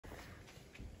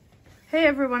Hey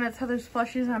everyone, it's Heather's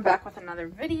Plushies and I'm back with another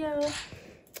video.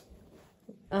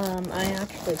 I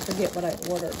actually forget what I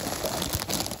ordered. So.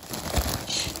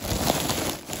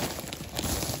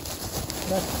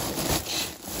 Let's see.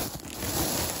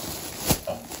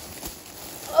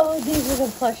 Oh, these are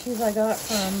the plushies I got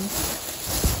from...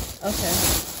 Okay,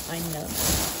 I know.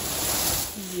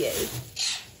 Yay.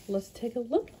 Let's take a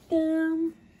look at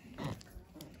them.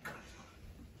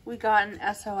 We got an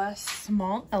SOS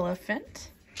small elephant.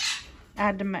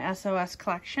 Add to my SOS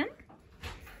collection.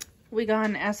 We got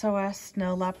an SOS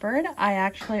snow leopard. I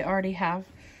actually already have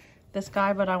this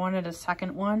guy, but I wanted a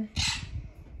second one.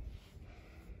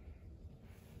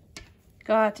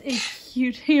 Got a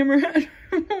cute hammerhead.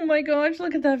 Oh my gosh,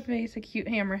 look at that face. A cute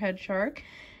hammerhead shark.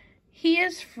 He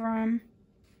is from...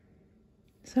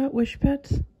 Is that Wish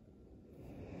Pets?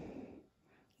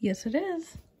 Yes, it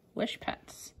is. Wish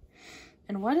Pets.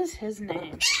 And what is his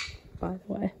name, by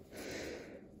the way?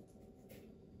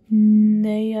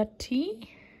 Nayati?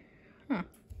 Huh.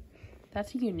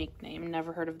 That's a unique name.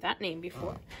 Never heard of that name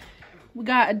before. We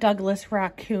got a Douglas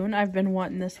raccoon. I've been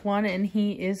wanting this one, and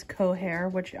he is cohair,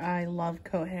 which I love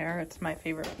cohair. It's my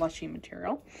favorite plushie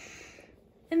material.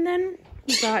 And then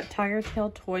we got Tiger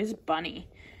Tail Toys Bunny.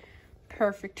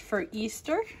 Perfect for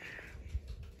Easter.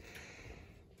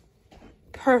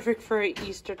 Perfect for an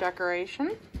Easter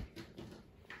decoration.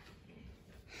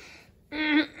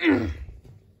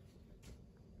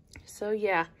 So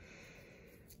yeah,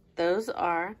 those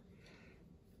are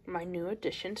my new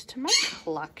additions to my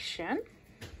collection.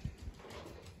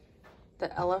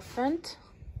 The elephant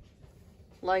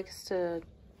likes to...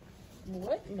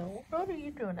 What? No, what are you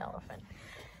doing, elephant?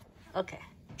 Okay.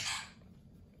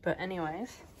 But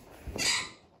anyways,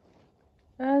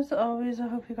 as always, I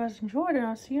hope you guys enjoyed, and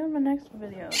I'll see you in my next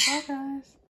video. Bye, guys.